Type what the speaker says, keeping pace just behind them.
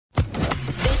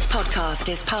podcast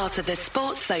is part of the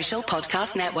Sports Social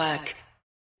Podcast Network.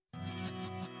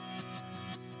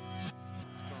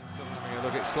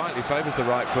 Look, it slightly favours the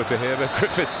right footer here, but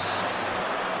Griffiths,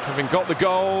 having got the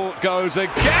goal, goes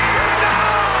again. Oh!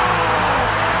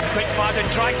 Quick Martin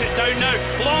drags it down now.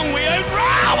 Long way out.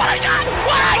 Oh, what a goal!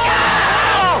 What a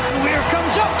goal! Here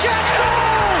comes up, Jack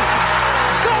goal!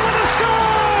 Scotland have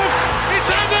scored! It's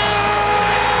Hampden!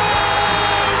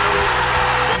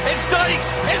 It's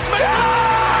Dykes! It's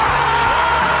McGrath!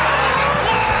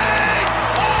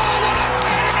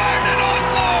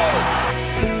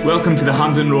 Welcome to the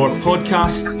Hampden Roar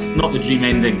podcast, not the dream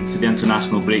ending to the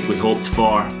international break we hoped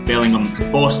for. Bellingham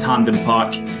bossed Hampden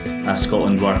Park as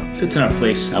Scotland were put in our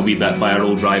place a wee bit by our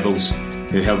old rivals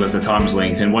who held us at arm's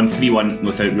length and won 3-1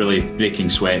 without really breaking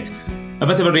sweat. A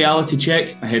bit of a reality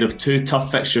check ahead of two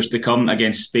tough fixtures to come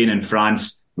against Spain and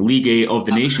France, League A of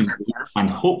the Nations League, and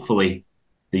hopefully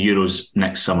the Euros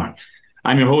next summer.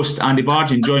 I'm your host, Andy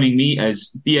Barge, and joining me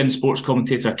is BN Sports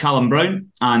commentator Callum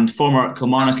Brown and former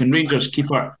Kilmarnock and Rangers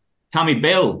keeper Cammy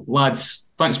Bell. Lads,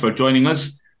 thanks for joining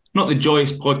us. Not the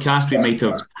joyous podcast we might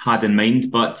have had in mind,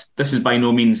 but this is by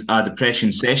no means a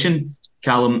depression session.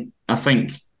 Callum, I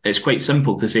think it's quite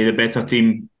simple to say the better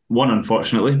team won,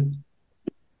 unfortunately.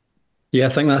 Yeah, I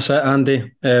think that's it,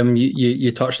 Andy.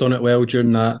 You touched on it well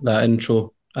during that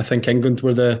intro. I think England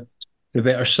were the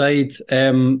better side.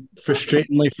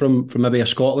 Frustratingly, from maybe a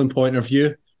Scotland point of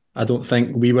view, I don't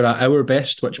think we were at our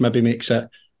best, which maybe makes it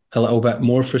a little bit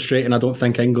more frustrating. I don't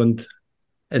think England,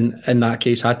 in that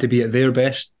case, had to be at their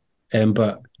best.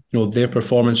 But their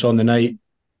performance on the night,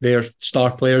 their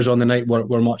star players on the night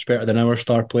were much better than our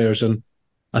star players, and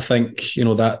I think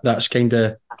that's kind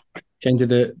of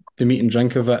the meat and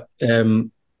drink of it. It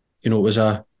was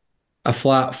a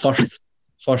flat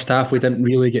first half. We didn't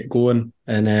really get going,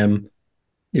 and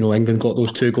England got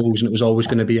those two goals, and it was always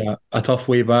going to be a tough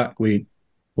way back. We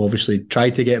obviously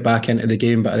tried to get back into the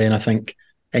game, but then I think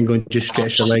England just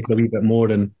stretched their legs a wee bit more,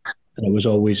 and it was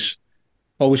always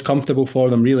comfortable for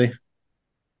them, really.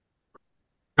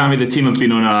 Cammy, the team have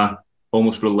been on a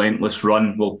almost relentless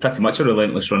run, well, pretty much a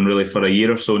relentless run, really, for a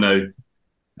year or so now,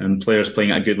 and players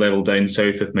playing at a good level down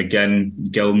south with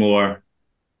McGinn, Gilmore,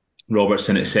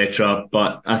 Robertson, etc.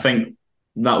 But I think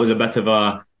that was a bit of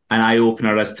an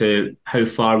eye-opener as to how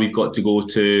far we've got to go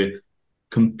to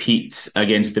compete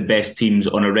against the best teams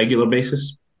on a regular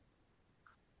basis.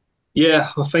 Yeah,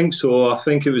 I think so. I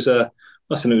think it was it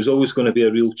was always going to be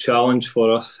a real challenge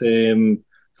for us.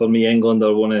 For me, England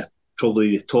are one of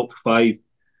probably the top 5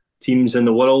 teams in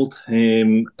the world.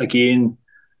 Again,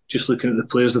 just looking at the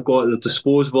players they've got at their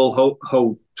disposal,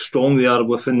 how strong they are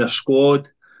within their squad.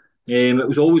 It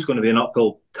was always going to be an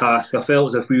uphill task. I felt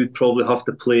as if we would probably have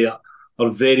to play our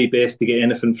very best to get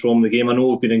anything from the game. I know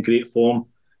we've been in great form,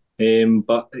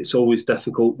 but it's always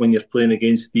difficult when you're playing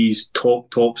against these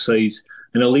top sides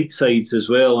and elite sides as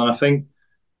well. And I think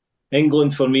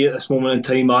England, for me at this moment in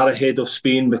time, are ahead of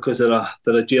Spain because they're a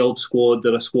gelled squad.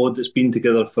 They're a squad that's been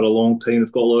together for a long time.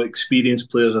 They've got a lot of experienced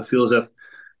players. I feel as if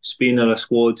Spain are a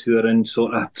squad who are in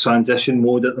sort of transition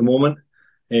mode at the moment.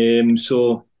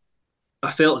 So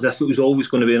I felt as if it was always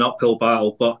going to be an uphill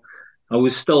battle, but I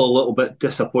was still a little bit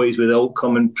disappointed with the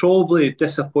outcome and probably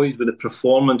disappointed with the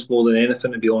performance more than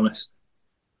anything, to be honest.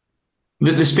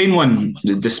 The Spain one,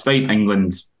 despite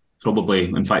England probably,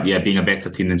 in fact, being a better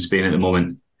team than Spain at the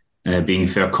moment, being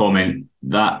fair comment,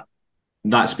 that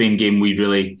Spain game, we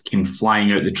really came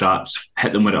flying out the traps,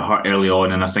 hit them where it hurt early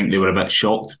on, and I think they were a bit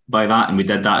shocked by that, and we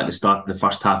did that at the start of the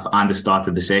first half and the start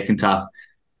of the second half.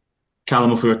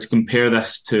 Callum, if we were to compare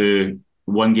this to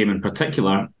one game in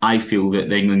particular, I feel that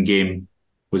the England game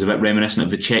was a bit reminiscent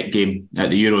of the Czech game at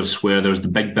the Euros, where there was the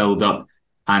big build-up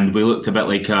and we looked a bit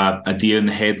like a deer in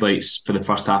the headlights for the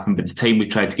first half, and by the time we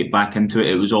tried to get back into it,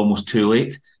 it was almost too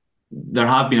late. There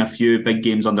have been a few big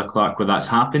games under Clark where that's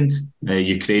happened.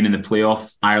 Ukraine in the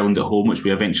playoff, Ireland at home, which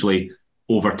we eventually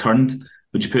overturned.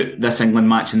 Would you put this England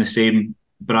match in the same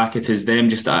bracket as them?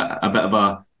 Just a bit of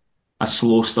a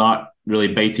slow start, really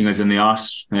biting us in the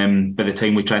arse by the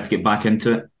time we tried to get back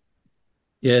into it?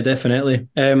 Yeah, definitely.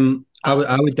 I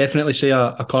would definitely say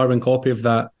a carbon copy of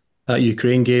that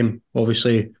Ukraine game.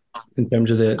 Obviously, in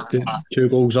terms of the 2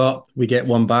 goals up, we get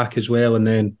one back as well, and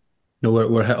then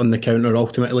we're hit on the counter.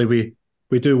 Ultimately,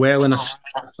 we do well in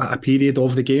a period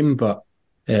of the game, but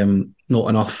not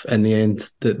enough in the end.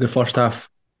 The first half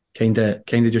kind of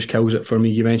just kills it for me.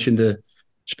 You mentioned the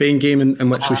Spain game in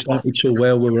which we started so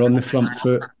well. We were on the front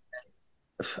foot.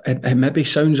 It maybe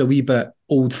sounds a wee bit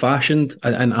old-fashioned,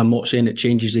 and I'm not saying it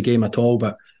changes the game at all,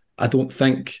 but I don't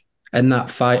think in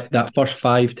that first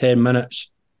 5-10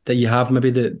 minutes that you have maybe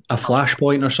a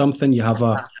flashpoint or something. You have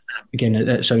a again,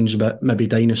 it sounds a bit maybe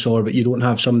dinosaur, but you don't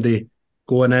have somebody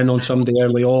going in on somebody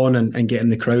early on and getting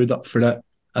the crowd up for it.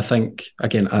 I think,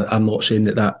 again, I'm not saying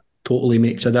that totally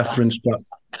makes a difference, but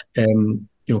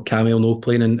Cammy will know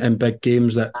playing in big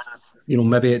games that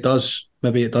maybe it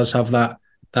does have that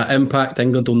impact.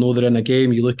 England will know they're in a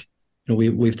game. You look,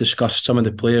 we've discussed some of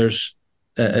the players,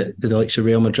 the likes of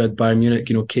Real Madrid, Bayern Munich,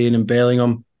 Kane and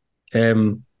Bellingham,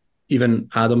 even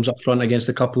Adams up front against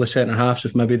a couple of centre halves.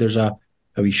 If maybe there's a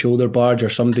wee shoulder barge or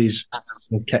somebody's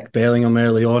kicked Bellingham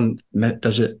early on,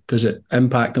 does it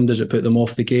impact them? Does it put them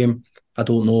off the game? I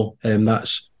don't know.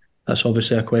 That's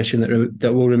obviously a question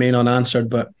that will remain unanswered,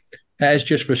 but it is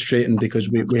just frustrating because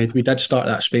we did start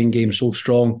that Spain game so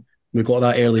strong. We got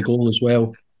that early goal as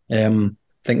well. I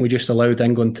think we just allowed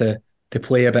England to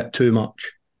play a bit too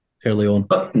much early on.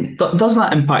 But does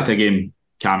that impact a game,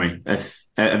 Cammy?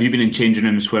 Have you been in changing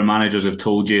rooms where managers have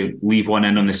told you leave one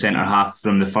in on the centre half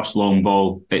from the first long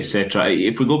ball, etc.?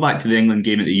 If we go back to the England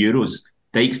game at the Euros,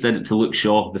 Dykes did it to Luke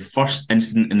Shaw. The first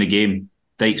incident in the game,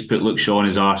 Dykes put Luke Shaw on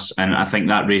his arse, and I think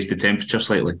that raised the temperature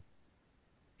slightly.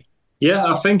 Yeah,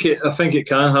 I think it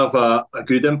can have a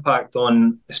good impact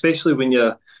on, especially when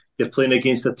you're playing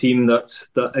against a team that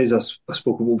is, as I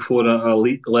spoke about before, at an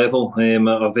elite level,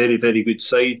 a very, very good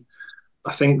side.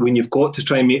 I think when you've got to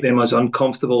try and make them as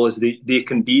uncomfortable as they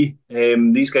can be,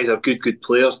 these guys are good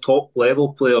players, top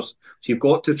level players. So you've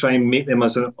got to try and make them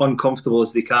as uncomfortable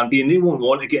as they can be, and they won't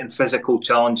want to get in physical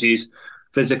challenges,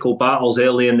 physical battles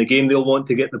early in the game. They'll want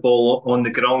to get the ball on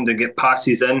the ground and get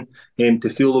passes in to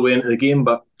feel the way into the game.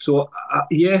 But so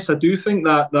yes, I do think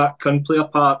that can play a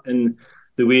part in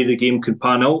the way the game could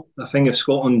pan out. I think if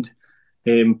Scotland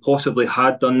possibly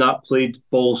had done that, played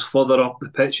balls further up the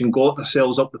pitch and got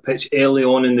themselves up the pitch early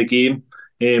on in the game,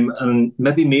 and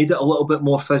maybe made it a little bit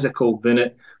more physical, then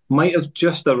it might have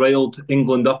just riled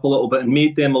England up a little bit and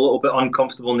made them a little bit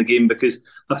uncomfortable in the game, because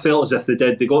I felt as if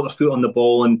they got their foot on the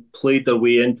ball and played their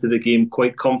way into the game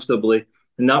quite comfortably,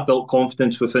 and that built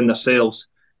confidence within themselves,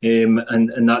 and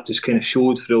that just kind of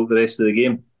showed throughout the rest of the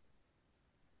game.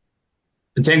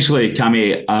 Potentially,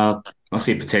 Cammy, I'll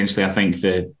say potentially, I think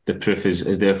the proof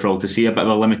is there for all to see. A bit of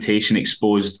a limitation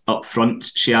exposed up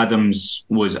front. Shea Adams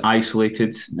was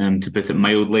isolated, to put it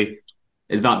mildly.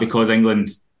 Is that because England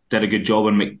did a good job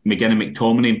on McGinn and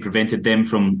McTominay and prevented them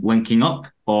from linking up?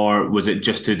 Or was it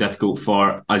just too difficult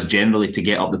for us generally to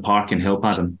get up the park and help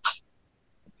Adam?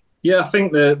 Yeah, I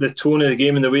think the tone of the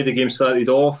game and the way the game started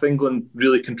off, England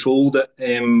really controlled it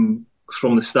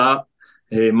from the start.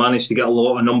 Managed to get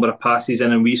a number of passes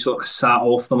in, and we sort of sat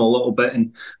off them a little bit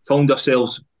and found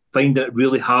ourselves finding it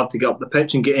really hard to get up the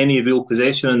pitch and get any real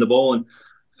possession in the ball. And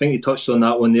I think you touched on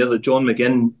that one there, that John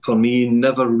McGinn, for me,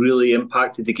 never really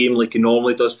impacted the game like he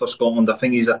normally does for Scotland. I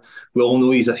think we all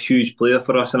know he's a huge player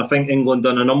for us, and I think England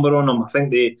done a number on him. I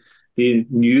think they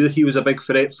knew that he was a big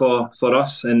threat for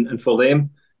us and for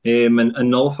them,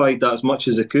 and nullified that as much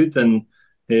as they could. And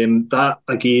that,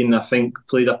 again, I think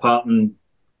played a part in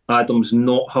Adams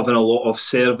not having a lot of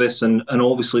service and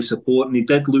obviously support, and he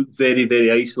did look very, very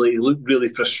isolated. He looked really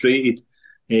frustrated,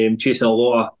 chasing a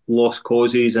lot of lost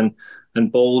causes and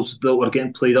balls that were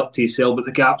getting played up to himself, but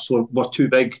the gaps were too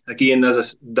big. Again,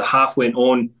 as the half went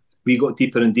on, we got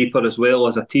deeper and deeper as well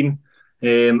as a team,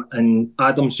 and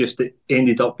Adams just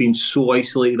ended up being so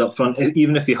isolated up front.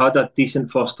 Even if he had a decent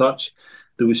first touch,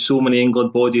 there was so many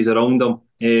England bodies around him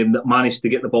that managed to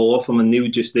get the ball off him, and they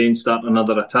would just then start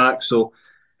another attack. So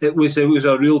it was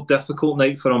a real difficult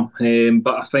night for him,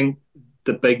 but I think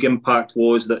the big impact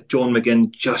was that John McGinn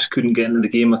just couldn't get into the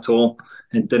game at all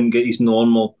and didn't get his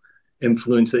normal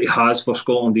influence that he has for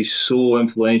Scotland. He's so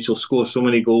influential, scores so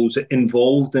many goals,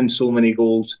 involved in so many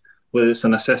goals, whether it's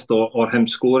an assist or him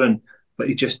scoring, but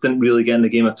he just didn't really get in the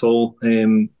game at all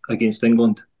against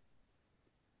England.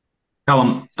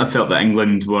 Callum, I felt that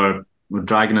England were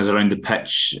dragging us around the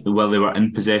pitch while they were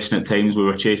in possession at times. We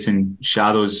were chasing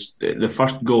shadows. The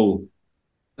first goal,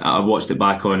 I watched it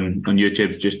back on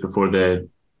YouTube just before the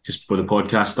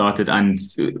podcast started, and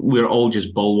we're all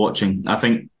just ball watching. I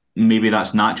think maybe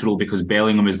that's natural because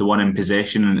Bellingham is the one in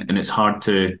possession, and it's hard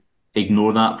to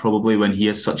ignore that probably when he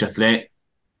is such a threat.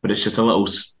 But it's just a little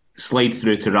slide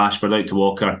through to Rashford, out to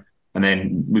Walker, and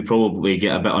then we probably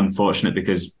get a bit unfortunate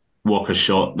because Walker's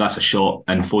shot, that's a shot,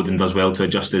 and Foden does well to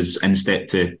adjust his instep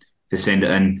to send it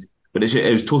in. But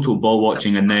it was total ball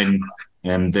watching, and then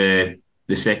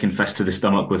the second fist to the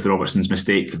stomach with Robertson's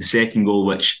mistake for the second goal,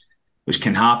 which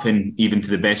can happen even to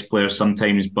the best players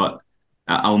sometimes. But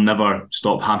I'll never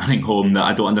stop hammering home that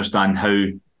I don't understand how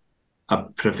a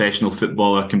professional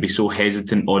footballer can be so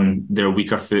hesitant on their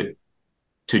weaker foot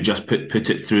to just put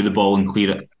it through the ball and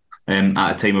clear it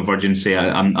at a time of urgency.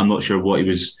 I'm not sure what he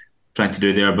was trying to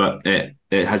do there. But it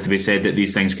has to be said that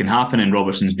these things can happen, and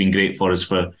Robertson's been great for us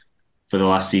for the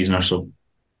last season or so.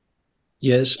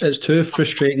 Yeah, it's two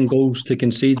frustrating goals to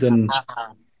concede, and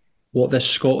what this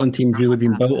Scotland team's really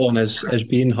been built on is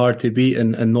being hard to beat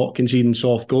and not conceding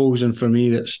soft goals. And for me,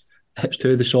 it's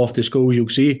two of the softest goals you'll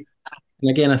see. And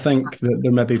again, I think that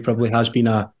there maybe probably has been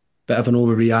a bit of an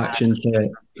overreaction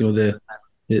to the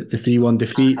 3-1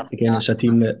 defeat. Again, it's a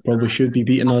team that probably should be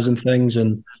beating us and things,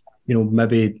 and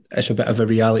maybe it's a bit of a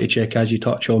reality check as you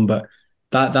touch on. But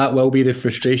that will be the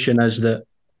frustration, is that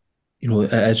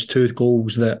it is two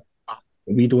goals that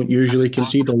we don't usually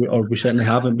concede, or we certainly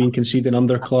haven't been conceding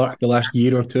under Clark the last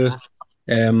year or two.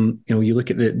 You look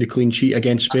at the clean sheet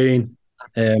against Spain.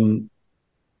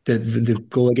 The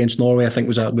goal against Norway, I think,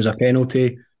 was a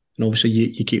penalty, and obviously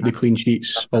you keep the clean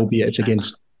sheets, albeit it's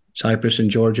against Cyprus and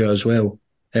Georgia as well.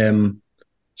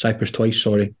 Cyprus twice,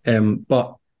 sorry.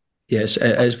 But yes,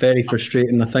 it's very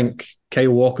frustrating. I think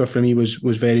Kyle Walker for me was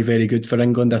very, very good for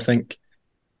England. I think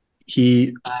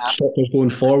he stopped us going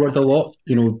forward a lot.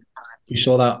 We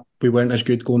saw that we weren't as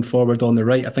good going forward on the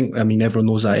right. Everyone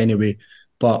knows that anyway.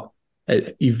 But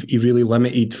he really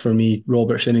limited, for me,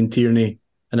 Robertson and Tierney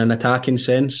in an attacking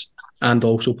sense, and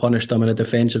also punished them in a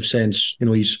defensive sense.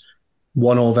 He's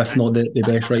one of, if not the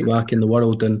best right back in the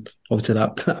world, and obviously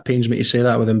that pains me to say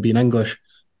that with him being English.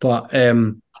 But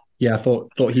I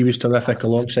thought he was terrific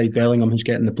alongside Bellingham, who's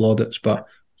getting the plaudits. But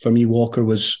for me, Walker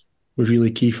was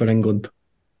really key for England.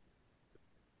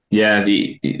 Yeah,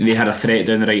 they had a threat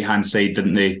down the right-hand side,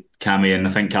 didn't they, Cammy? And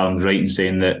I think Callum's right in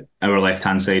saying that our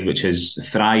left-hand side, which has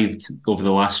thrived over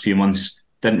the last few months,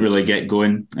 didn't really get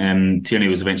going. Tierney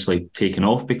was eventually taken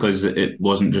off because it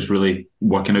wasn't just really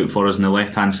working out for us on the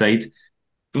left-hand side.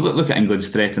 But look at England's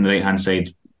threat on the right-hand side.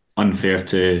 Unfair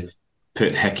to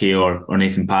put Hickey or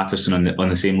Nathan Patterson on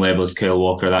the same level as Kyle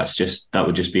Walker. That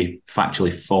would just be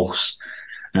factually false.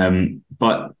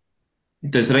 But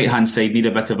does the right-hand side need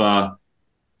a bit of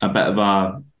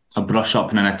a brush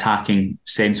up in an attacking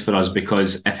sense for us?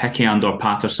 Because if Hickey and or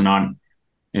Patterson aren't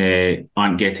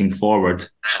getting forward,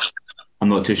 I'm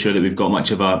not too sure that we've got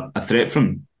much of a threat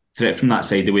from that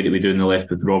side, the way that we do in the left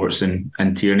with Robertson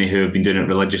and Tierney, who have been doing it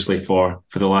religiously for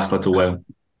the last little while.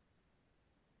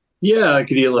 Yeah, I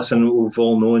agree. Listen, we've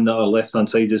all known that our left-hand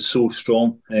side is so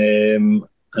strong. And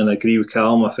I agree with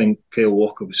Callum. I think Kyle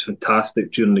Walker was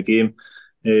fantastic during the game.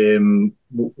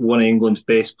 One of England's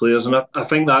best players. And I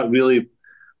think that really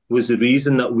was the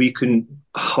reason that we couldn't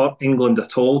hurt England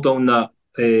at all down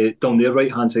their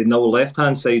right-hand side. Now, the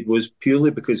left-hand side was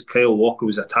purely because Kyle Walker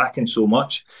was attacking so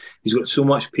much. He's got so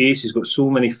much pace. He's got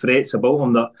so many threats about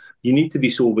him that you need to be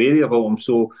so wary about him.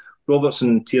 So Robertson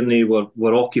and Tierney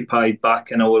were occupied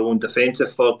back in our own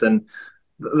defensive third, and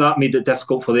that made it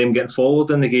difficult for them getting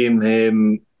forward in the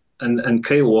game. And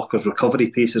Kyle Walker's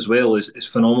recovery pace as well is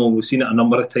phenomenal. We've seen it a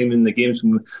number of times in the games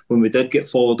when we did get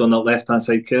forward on that left-hand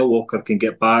side. Kyle Walker can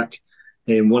get back.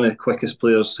 One of the quickest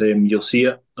players you'll see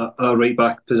at a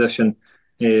right-back position.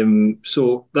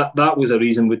 So that was a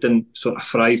reason we didn't sort of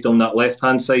thrive on that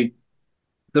left-hand side.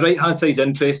 The right-hand side's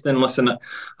interesting. Listen,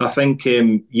 I think,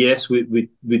 yes, we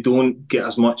don't get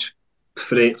as much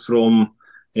threat from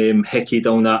Hickey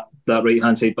down that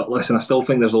right-hand side. But listen, I still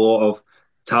think there's a lot of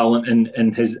talent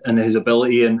in his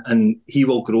ability, and he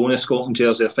will grow in a Scotland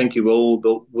jersey. I think he will,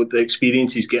 with the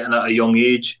experience he's getting at a young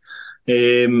age.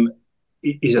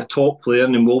 He's a top player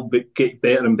and will get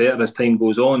better and better as time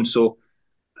goes on. So,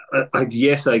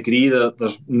 yes, I agree that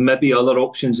there's maybe other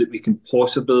options that we can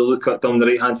possibly look at down the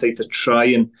right-hand side to try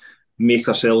and make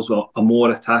ourselves a more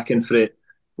attacking threat.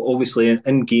 But obviously,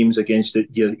 in games against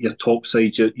your top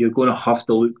side, you're going to have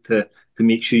to look to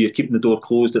make sure you're keeping the door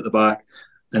closed at the back.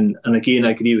 And again,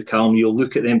 I agree with Callum. You'll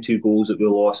look at them two goals that we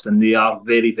lost, and they are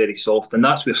very, very soft. And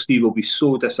that's where Steve will be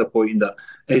so disappointed that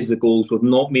is the goals. We've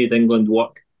not made England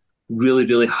work really,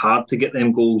 really hard to get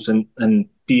them goals and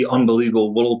be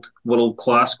unbelievable world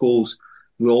class goals.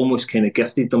 We almost kind of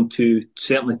gifted them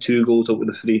certainly two goals out of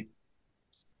the three.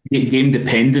 Game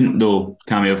dependent though,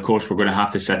 Cammy, of course we're going to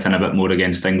have to sit in a bit more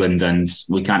against England, and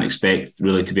we can't expect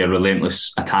really to be a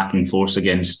relentless attacking force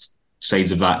against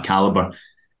sides of that calibre.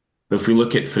 But if we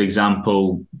look at, for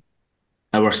example,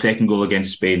 our second goal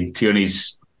against Spain,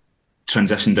 Tierney's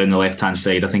transition down the left-hand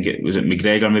side, I think it was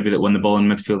McGregor maybe that won the ball in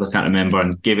midfield, I can't remember,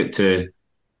 and gave it to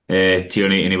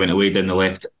Tierney, and he went away down the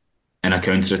left in a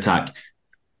counter-attack.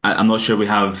 I'm not sure we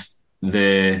have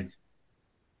the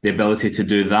ability to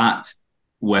do that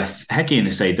with Hickey in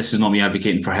the side. This is not me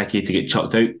advocating for Hickey to get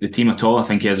chucked out the team at all. I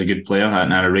think he is a good player,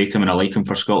 and I rate him and I like him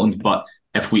for Scotland. But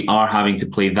if we are having to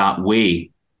play that way,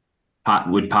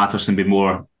 would Patterson be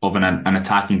more of an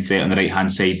attacking threat on the right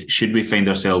hand side should we find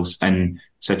ourselves in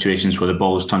situations where the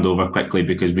ball is turned over quickly,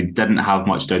 because we didn't have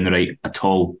much down the right at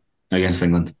all against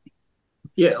England.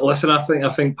 Yeah, listen, I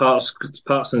think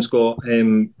Patterson's got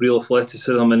real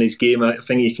athleticism in his game. I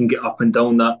think he can get up and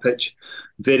down that pitch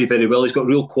very, very well. He's got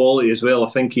real quality as well.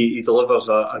 I think he delivers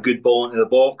a good ball into the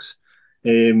box.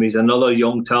 He's another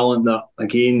young talent that,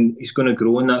 again, he's going to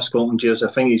grow in that Scotland jersey.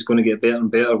 I think he's going to get better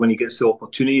and better when he gets the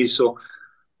opportunities. So,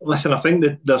 listen, I think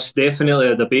that there's definitely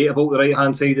a debate about the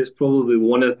right-hand side. It's probably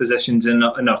one of the positions in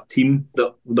our team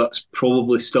that's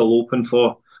probably still open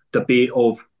for debate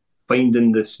of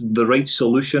finding the right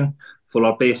solution for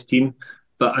our best team.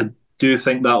 But I do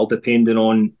think that'll depend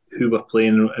on who we're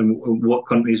playing and what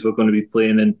countries we're going to be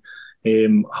playing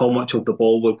and how much of the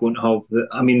ball we're going to have.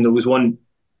 I mean, there was one,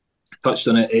 touched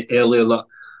on it earlier, that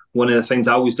one of the things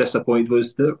I was disappointed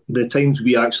was the times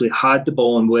we actually had the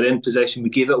ball and were in possession, we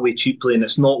gave it away cheaply, and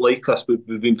it's not like us.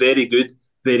 We've been very good,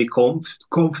 very confident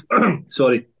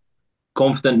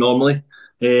normally,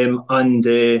 and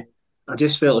I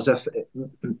just felt as if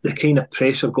the kind of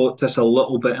pressure got to us a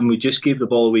little bit, and we just gave the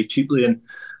ball away cheaply. And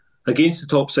against the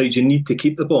top sides, you need to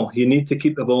keep the ball. You need to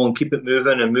keep the ball and keep it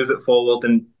moving and move it forward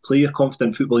and play your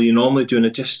confident football you normally do. And I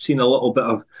just seen a little bit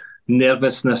of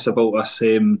nervousness about us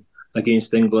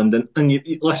against England. And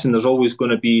listen, there's always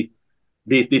going to be,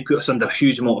 they put us under a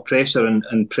huge amount of pressure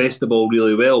and pressed the ball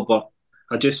really well. But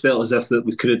I just felt as if that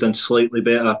we could have done slightly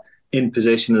better in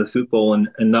possession of the football,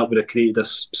 and that would have created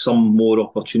us some more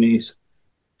opportunities.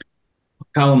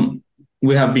 Callum,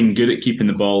 we have been good at keeping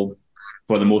the ball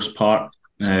for the most part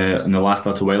in the last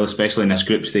little while, especially in this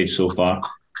group stage so far.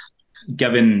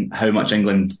 Given how much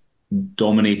England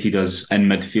dominated us in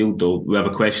midfield, though, we have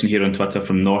a question here on Twitter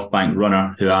from North Bank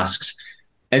Runner who asks,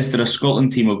 is there a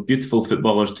Scotland team of beautiful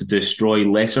footballers to destroy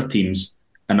lesser teams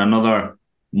and another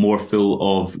more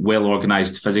full of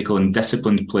well-organised, physical and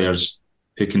disciplined players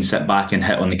who can sit back and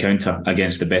hit on the counter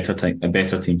against the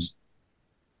better teams?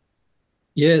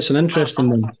 Yeah, it's an interesting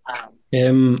one.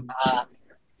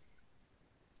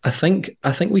 I think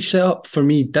we set up, for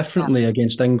me, differently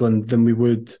against England than we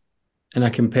would in a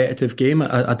competitive game.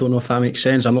 I don't know if that makes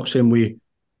sense. I'm not saying we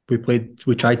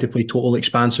tried to play total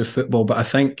expansive football,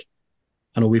 but I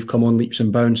know we've come on leaps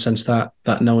and bounds since that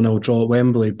 0-0 draw at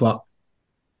Wembley, but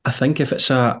I think if it's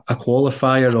a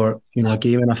qualifier or a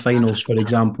game in a finals, for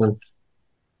example,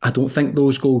 I don't think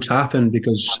those goals happen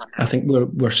because I think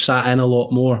we're sat in a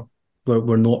lot more.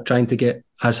 We're not trying to get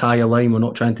as high a line. We're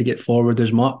not trying to get forward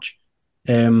as much.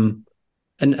 And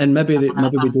maybe we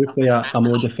do play a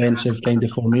more defensive kind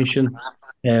of formation.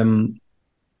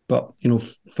 But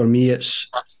for me,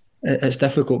 it's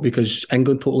difficult because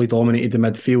England totally dominated the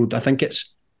midfield. I think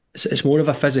it's more of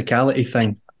a physicality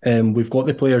thing. We've got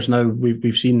the players now.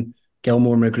 We've seen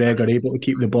Gilmore, McGregor able to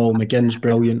keep the ball. McGinn's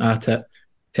brilliant at it.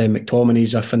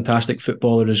 McTominay's a fantastic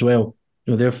footballer as well.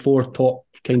 They're four top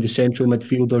kind of central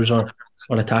midfielders or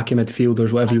attacking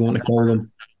midfielders, whatever you want to call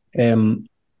them.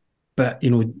 But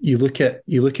you look at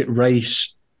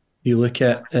Rice, you look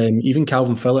at even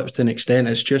Calvin Phillips to an extent.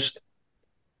 It's just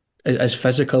as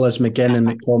physical as McGinn and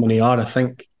McTominay are. I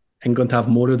think England have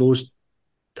more of those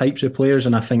types of players,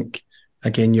 and I think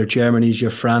again your Germanys,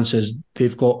 your Frances,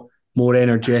 they've got more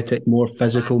energetic, more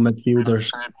physical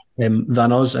midfielders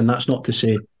than us. And that's not to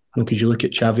say, because you look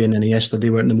at Xavi and Iniesta, they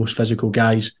weren't the most physical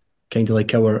guys, kind of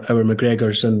like our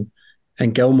McGregors and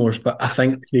Gilmore's, but I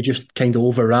think they just kind of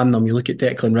overran them. You look at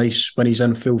Declan Rice when he's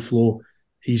in full flow,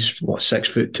 he's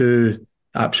 6'2",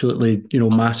 absolutely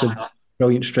massive,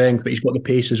 brilliant strength, but he's got the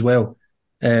pace as well.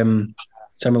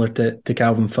 Similar to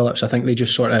Calvin Phillips, I think they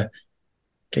just sort of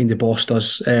kind of bossed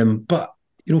us. But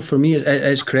for me,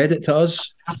 it's credit to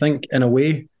us. I think in a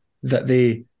way that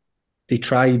they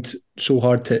tried so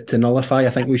hard to nullify. I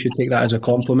think we should take that as a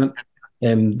compliment.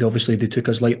 Obviously, they took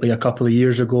us lightly a couple of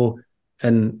years ago,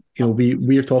 and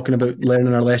we're talking about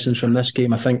learning our lessons from this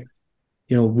game. I think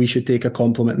we should take a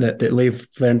compliment that Leif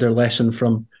learned their lesson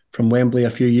from Wembley a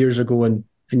few years ago, and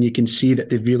you can see that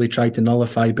they've really tried to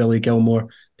nullify Billy Gilmore.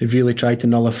 They've really tried to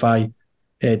nullify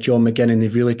John McGinn, and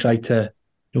they've really tried to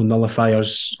nullify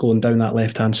us going down that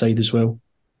left-hand side as well.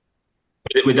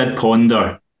 We did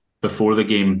ponder before the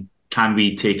game, can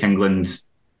we take England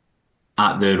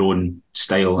at their own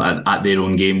style, at their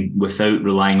own game, without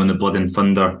relying on the blood and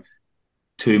thunder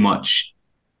too much?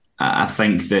 I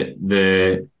think that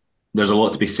there's a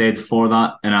lot to be said for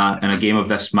that in a game of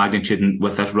this magnitude and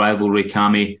with this rivalry,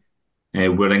 Cammy,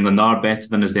 where England are better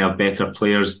than us, they have better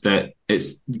players, that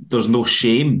there's no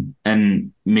shame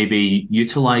in maybe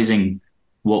utilising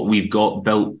what we've got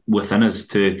built within us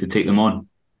to take them on.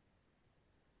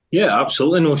 Yeah,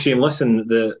 absolutely no shame. Listen,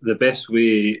 the best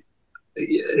way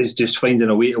is just finding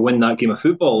a way to win that game of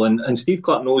football. And Steve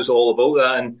Clarke knows all about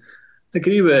that. And I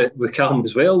agree with Callum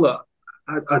as well that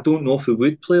I don't know if we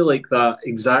would play like that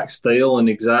exact style and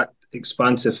exact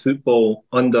expansive football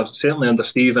certainly under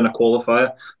Steve in a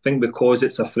qualifier. I think because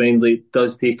it's a friendly, it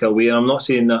does take away. And I'm not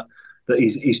saying that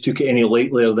he's took it any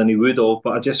lightlier than he would have,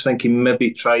 but I just think he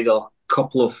maybe tried a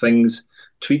couple of things,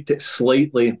 tweaked it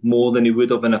slightly more than he would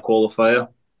have in a qualifier.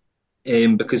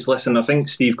 Because listen, I think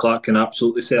Steve Clarke can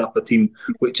absolutely set up a team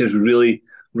which is really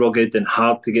rugged and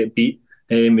hard to get beat.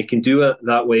 He can do it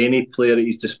that way. Any player at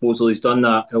his disposal, he's done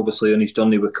that obviously on his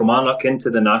journey with Kilmarnock into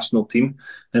the national team,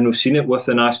 and we've seen it with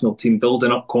the national team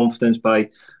building up confidence by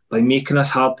making us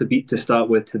hard to beat to start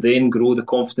with, to then grow the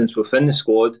confidence within the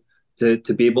squad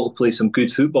to be able to play some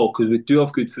good football, because we do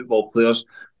have good football players.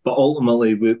 But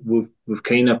ultimately, we've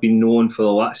kind of been known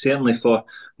for certainly for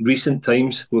recent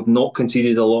times, we've not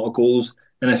conceded a lot of goals.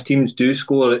 And if teams do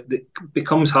score, it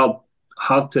becomes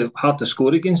hard to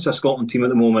score against a Scotland team at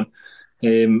the moment.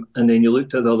 And then you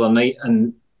looked at the other night,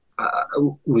 and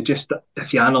we just,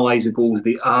 if you analyse the goals,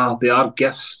 they are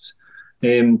gifts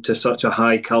to such a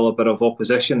high calibre of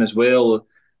opposition as well.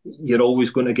 You're always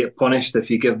going to get punished if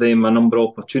you give them a number of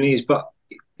opportunities, but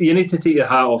you need to take your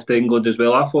hat off to England as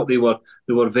well. I thought they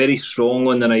were very strong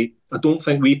on the night. I don't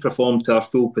think we performed to our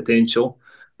full potential,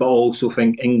 but I also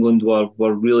think England were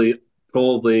really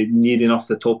probably near enough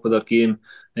the top of their game.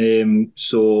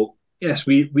 So yes,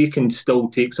 we can still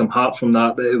take some heart from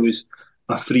that it was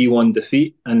a 3-1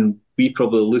 defeat, and we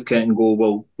probably look at it and go,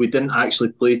 well, we didn't actually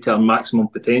play to our maximum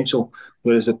potential,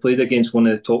 whereas we played against one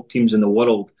of the top teams in the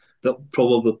world that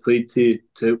probably played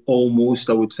to almost,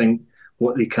 I would think,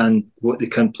 what they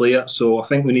can play at. So I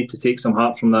think we need to take some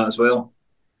heart from that as well.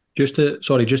 Just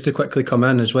to quickly come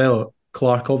in as well,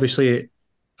 Clarke obviously,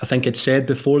 I think had said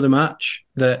before the match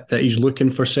that he's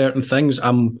looking for certain things.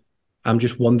 I'm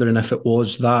just wondering if it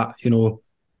was that,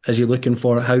 is he looking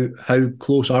for how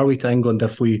close are we to England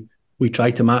if we try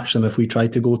to match them, if we try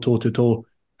to go toe to toe,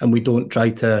 and we don't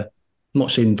try to. I'm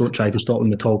not saying don't try to stop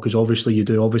them at all, because obviously you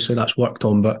do. Obviously that's worked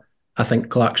on, but I think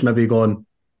Clarke's maybe gone,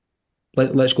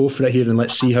 let's go for it here and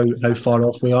let's see how far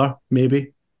off we are.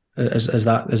 Maybe is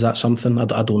that something? I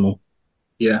don't know.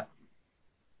 Yeah,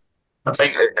 I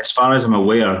think as far as I'm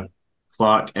aware,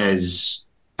 Clarke is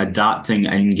adapting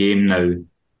in game now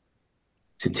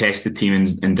to test the team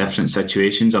in different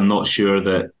situations. I'm not sure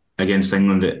that against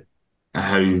England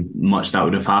how much that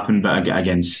would have happened, but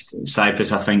against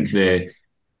Cyprus, I think the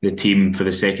team for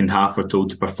the second half were told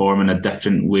to perform in a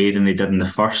different way than they did in the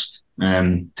first,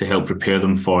 to help prepare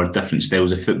them for different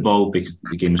styles of football, because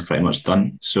the game was pretty much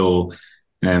done. So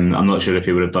I'm not sure if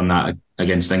he would have done that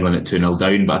against England at 2-0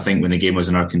 down, but I think when the game was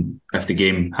if the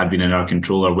game had been in our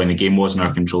control, or when the game was in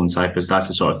our control in Cyprus, that's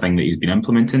the sort of thing that he's been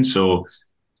implementing. So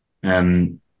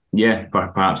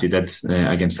perhaps he did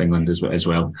against England as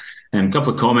well. A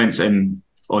couple of comments on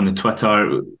the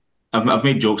Twitter. I've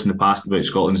made jokes in the past about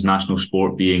Scotland's national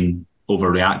sport being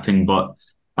overreacting, but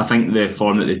I think the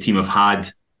form that the team have had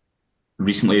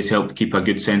recently has helped keep a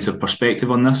good sense of perspective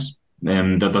on this.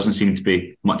 There doesn't seem to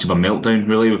be much of a meltdown,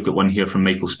 really. We've got one here from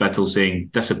Michael Spittle saying,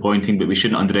 disappointing, but we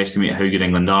shouldn't underestimate how good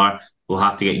England are. We'll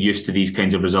have to get used to these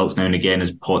kinds of results now and again as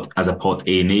a Pot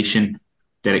A nation.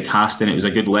 Derek Haston, it was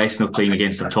a good lesson of playing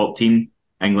against a top team.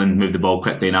 England moved the ball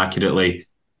quickly and accurately.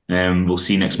 We'll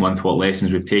see next month what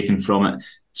lessons we've taken from it.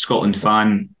 Scotland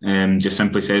fan just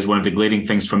simply says, one of the glaring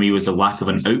things for me was the lack of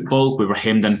an out ball. We were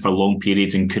hemmed in for long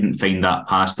periods and couldn't find that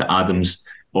pass to Adams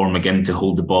or McGinn to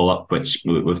hold the ball up, which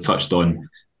we've touched on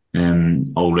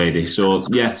already. So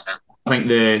yeah, I think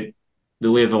the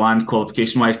lay of the land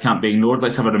qualification wise can't be ignored.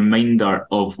 Let's have a reminder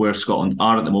of where Scotland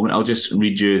are at the moment. I'll just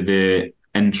read you the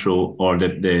intro, or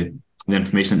the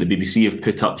information that the BBC have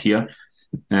put up here.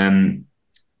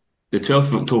 The 12th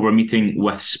of October meeting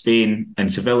with Spain in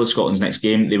Seville, Scotland's next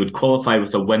game. They would qualify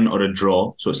with a win or a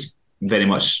draw, so it's very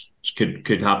much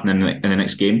could happen in the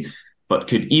next game, but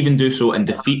could even do so in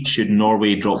defeat should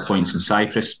Norway drop points in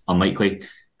Cyprus. Unlikely.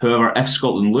 However, if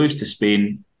Scotland lose to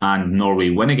Spain and Norway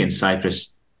win against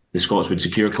Cyprus, the Scots would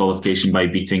secure qualification by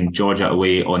beating Georgia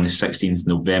away on the 16th of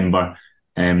November.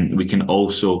 We can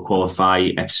also qualify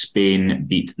if Spain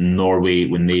beat Norway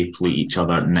when they play each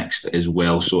other next as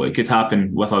well. So it could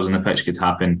happen with us on the pitch, could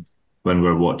happen when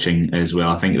we're watching as well.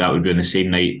 I think that would be on the same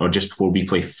night or just before we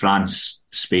play France.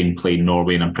 Spain play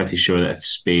Norway, and I'm pretty sure that if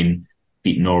Spain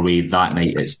beat Norway that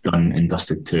night, it's done and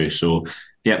dusted too. So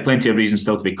yeah, plenty of reasons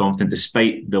still to be confident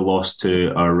despite the loss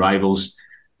to our rivals.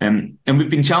 And we've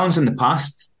been challenged in the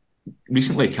past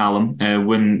recently, Callum,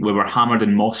 when we were hammered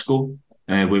in Moscow.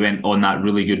 We went on that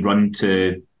really good run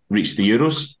to reach the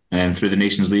Euros through the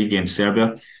Nations League against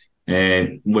Serbia.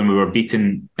 when we were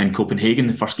beaten in Copenhagen,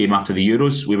 the first game after the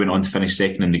Euros, we went on to finish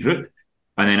second in the group.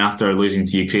 And then after losing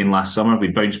to Ukraine last summer, we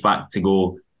bounced back to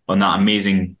go on that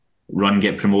amazing run,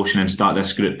 get promotion and start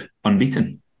this group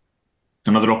unbeaten.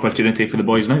 Another opportunity for the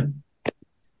boys now.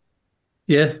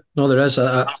 Yeah, no, there is.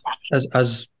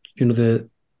 As you know,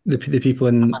 the people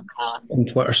on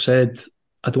Twitter said,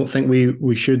 I don't think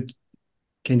we should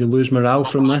kind of lose morale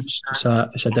from this. It's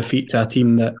a defeat to a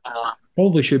team that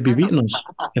probably should be beating us,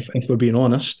 if we're being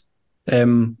honest.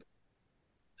 And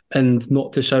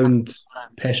not to sound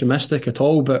pessimistic at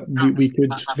all, but we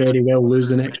could very well lose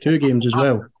the next two games as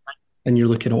well. And you're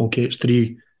looking at, okay, it's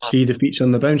three defeats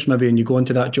on the bounce maybe, and you go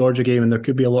into that Georgia game and there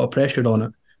could be a lot of pressure on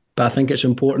it. But I think it's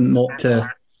important not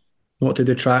to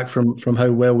detract from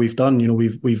how well we've done. You know,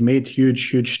 we've made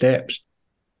huge steps,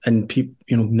 and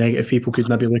negative people could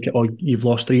maybe look at, oh, you've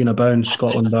lost 3 in a bounce.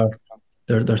 Scotland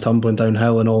they're tumbling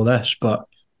downhill and all this, but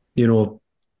you know,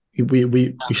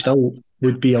 we still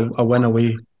would be a win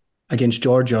away against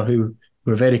Georgia, who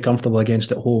were very comfortable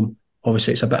against at home.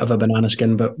 Obviously, it's a bit of a banana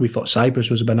skin, but we thought Cyprus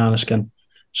was a banana skin.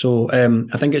 So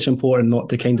I think it's important not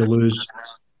to kind of lose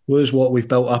what we've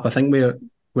built up. I think we're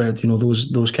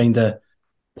those kind of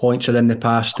points are in the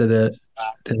past to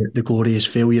the glorious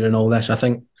failure and all this. I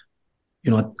think,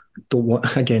 you know, I don't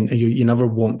want, again, you never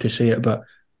want to say it, but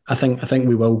I think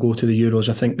we will go to the Euros.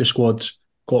 I think the squad's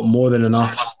got more than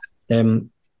enough.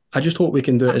 I just hope we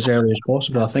can do it as early as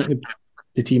possible. I think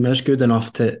the team is good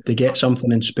enough to get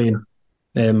something in Spain.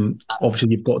 Obviously,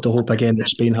 you've got to hope again that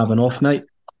Spain have an off night,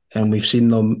 and we've seen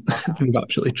them we've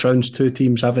absolutely trounced 2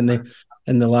 teams, haven't they,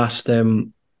 in the last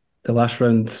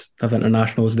round of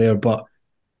internationals there. But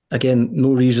again,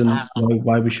 no reason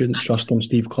why we shouldn't trust in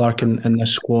Steve Clarke and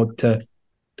this squad to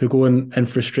go and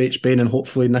frustrate Spain and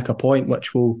hopefully nick a point,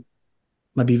 which will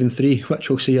maybe even 3, which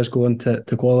will see us going to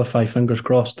qualify. Fingers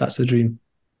crossed. That's the dream.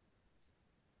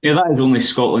 Yeah, that is only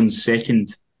Scotland's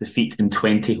second defeat in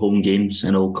 20 home games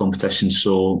in all competitions.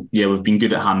 So, yeah, we've been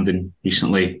good at Hampden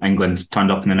recently. England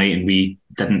turned up in the night and we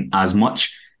didn't as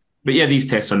much. But yeah, these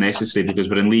tests are necessary because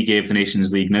we're in League A of the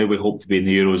Nations League now. We hope to be in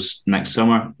the Euros next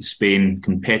summer. Spain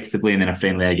competitively, and then a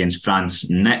friendly against France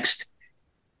next.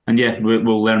 And yeah,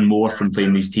 we'll learn more from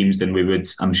playing these teams than we would,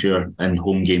 I'm sure, in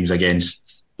home games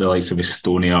against the likes of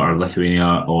Estonia or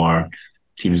Lithuania or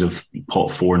teams of pot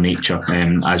 4 nature,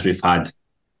 as we've had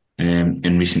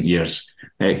in recent years.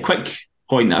 Quick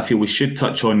point that I feel we should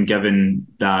touch on, given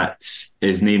that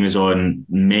his name is on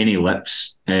many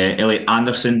lips. Elliot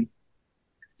Anderson,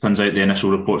 turns out the initial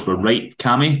reports were right,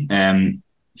 Cammy.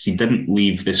 He didn't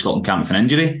leave the Scotland camp with an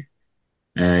injury.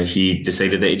 He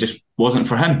decided that it just wasn't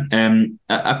for him.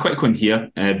 A quick one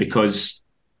here, because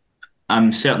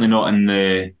I'm certainly not in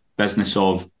the business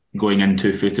of going in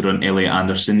two-footed on Elliot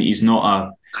Anderson. He's not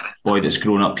a boy that's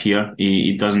grown up here.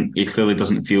 He clearly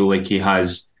doesn't feel like he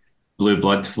has blue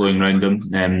blood flowing around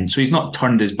him. So he's not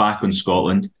turned his back on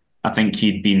Scotland. I think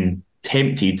he'd been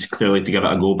tempted clearly to give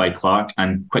it a go by Clarke,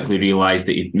 and quickly realised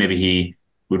that he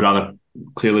would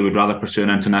rather pursue an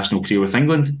international career with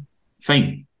England.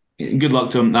 Fine. Good luck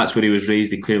to him. That's where he was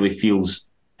raised. He clearly feels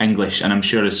English, and I'm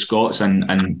sure as Scots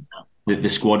and the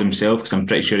squad himself, because I'm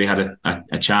pretty sure he had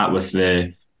a chat with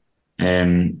the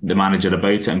manager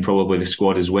about it, and probably the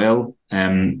squad as well,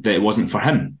 that it wasn't for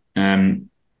him.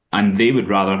 And they would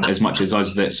rather, as much as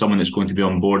us, that someone that's going to be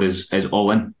on board is all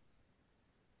in.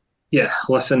 Yeah,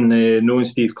 listen, knowing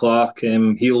Steve Clarke,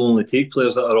 he'll only take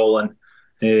players that are all in.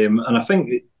 And I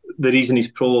think the reason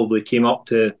he's probably came up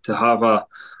to have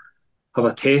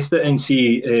a test it and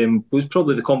see was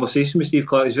probably the conversation with Steve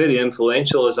Clarke. He's very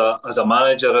influential as a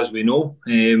manager, as we know.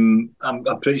 I'm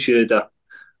pretty sure he had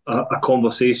a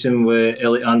conversation with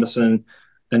Elliot Anderson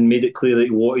and made it clear that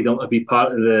he wanted him to be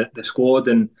part of the squad,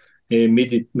 and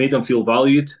made him feel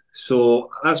valued. So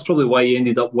that's probably why he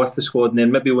ended up with the squad. And then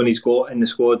maybe when he's got in the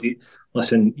squad,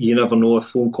 you never know if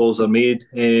phone calls are made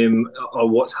or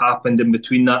what's happened in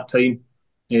between that time.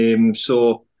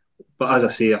 But as I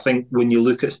say, I think when you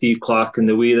look at Steve Clarke and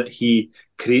the way that he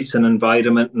creates an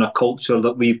environment and a culture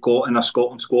that we've got in our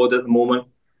Scotland squad at the moment,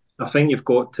 I think you've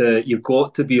got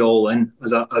to be all in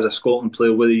as a Scotland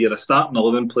player, whether you're a starting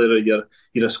 11 player or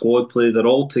you're a squad player. They're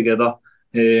all together.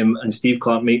 And Steve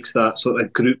Clarke makes that sort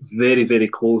of group very, very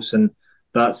close, and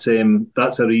that's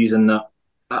a reason that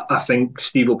I think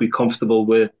Steve will be comfortable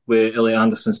with Elliot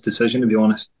Anderson's decision, to be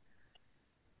honest.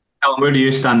 Alan, where do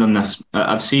you stand on this?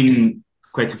 I've seen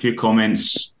quite a few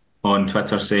comments on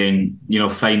Twitter saying,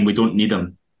 fine, we don't need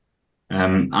him.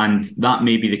 And that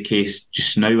may be the case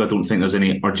just now. I don't think there's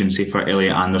any urgency for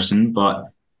Elliot Anderson, but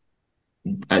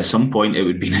at some point it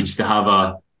would be nice to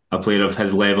have a player of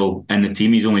his level in the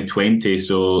team. He's only 20,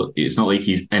 so it's not like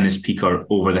he's in his peak or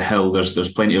over the hill.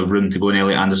 There's plenty of room to go in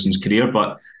Elliot Anderson's career,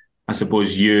 but I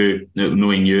suppose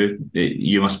knowing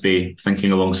you must be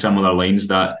thinking along similar lines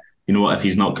that, you know what, if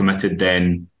he's not committed,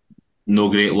 then no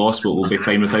great loss, but we'll be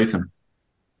fine without him.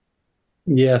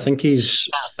 Yeah, I think he's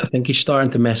starting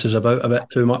to mess us about a bit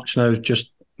too much now.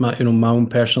 Just my own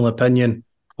personal opinion.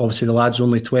 Obviously, the lad's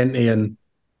only 20, and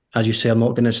as you say, I'm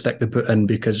not going to stick the boot in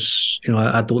because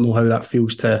I don't know how that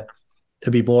feels to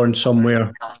be born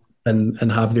somewhere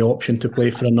and have the option to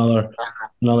play for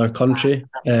another country.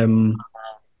 Listen,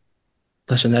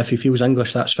 if he feels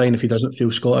English, that's fine. If he doesn't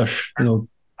feel Scottish,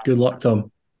 good luck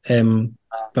to him.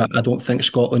 But I don't think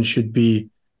Scotland should be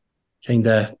kind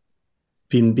of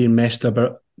being messed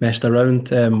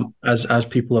around, as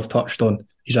people have touched on.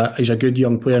 He's a good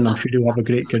young player, and I'm sure he'll have a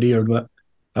great career. But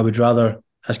I would rather,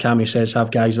 as Cammy says, have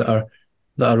guys that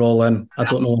are all in. I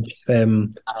don't know if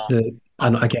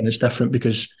and again it's different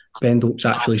because Bendok's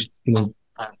actually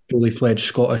fully fledged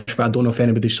Scottish, but I don't know if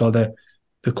anybody saw the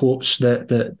quotes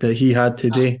that he had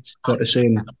today, sort of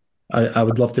saying, I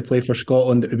would love to play for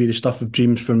Scotland. It would be the stuff of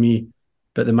dreams for me,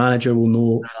 but the manager will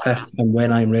know if and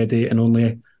when I'm ready,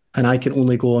 and I can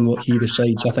only go on what he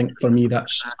decides. I think for me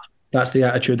that's the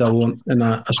attitude I want in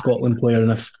a Scotland player.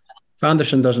 And if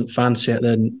Anderson doesn't fancy it,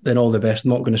 then all the best.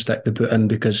 I'm not going to stick the boot in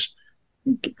because,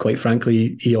 quite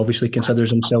frankly, he obviously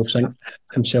considers himself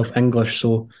English.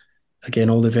 So again,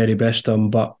 all the very best to him.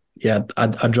 But yeah,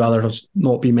 I'd rather us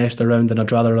not be messed around, and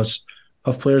I'd rather us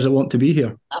have players that want to be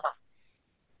here.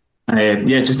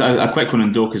 Just a quick one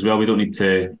on Doak as well. We don't need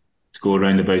to go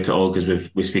around about it all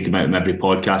because we speak about him every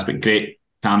podcast. But great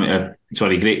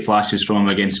flashes from him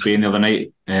against Spain the other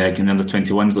night. In the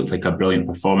under-21s, looked like a brilliant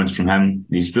performance from him.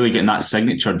 He's really getting that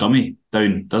signature dummy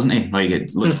down, doesn't he? Like,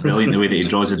 it looks brilliant the way that he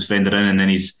draws the defender in and then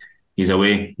he's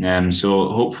away. So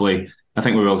hopefully, I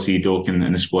think we will see Doak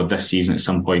in the squad this season at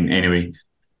some point anyway.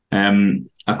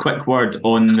 A quick word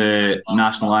on the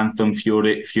national anthem,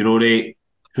 Furore.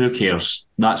 Who cares?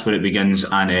 That's where it begins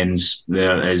and ends.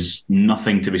 There is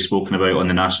nothing to be spoken about on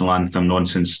the national anthem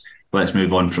nonsense. Let's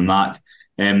move on from that.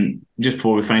 Just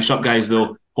before we finish up, guys,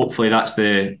 though, hopefully that's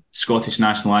the Scottish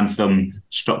national anthem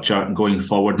structure going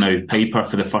forward now. Piper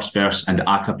for the first verse and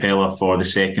a cappella for the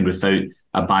second without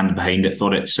a band behind it.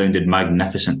 Thought it sounded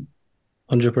magnificent.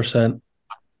 100%.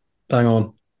 Bang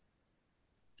on.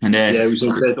 And it was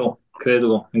incredible.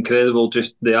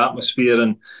 Just the atmosphere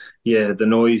and the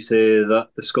noise that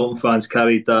the Scotland fans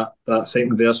carried. That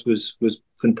second verse was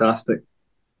fantastic.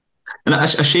 And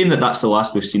it's a shame that that's the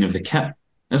last we've seen of the kit,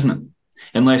 isn't it?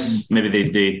 Unless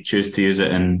maybe they choose to use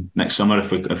it in next summer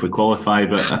if we qualify.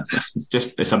 But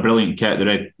it's a brilliant kit.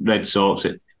 The red socks.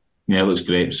 It looks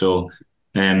great. So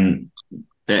it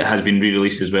has been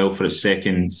re-released as well for its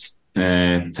second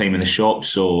time in the shop.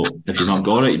 So if you've not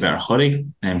got it, you better hurry,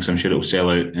 because I'm sure it'll sell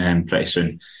out pretty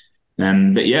soon.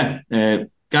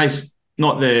 Guys,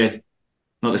 not the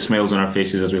smiles on our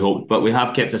faces as we hoped, but we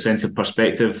have kept a sense of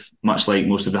perspective, much like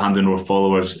most of the Hampden Roar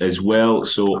followers as well.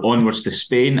 So onwards to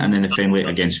Spain and then the friendly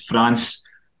against France.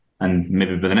 And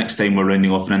maybe by the next time we're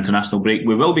rounding off an international break,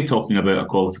 we will be talking about a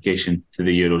qualification to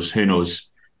the Euros. Who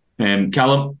knows?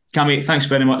 Cammy, thanks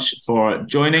very much for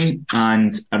joining.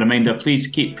 And a reminder, please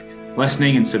keep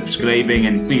listening and subscribing,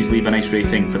 and please leave a nice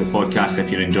rating for the podcast if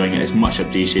you're enjoying it. It's much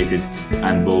appreciated.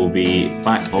 And we'll be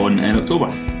back on in October.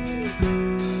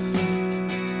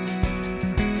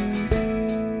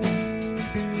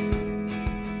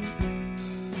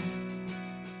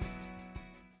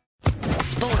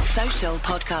 Sports Social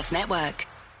Podcast Network.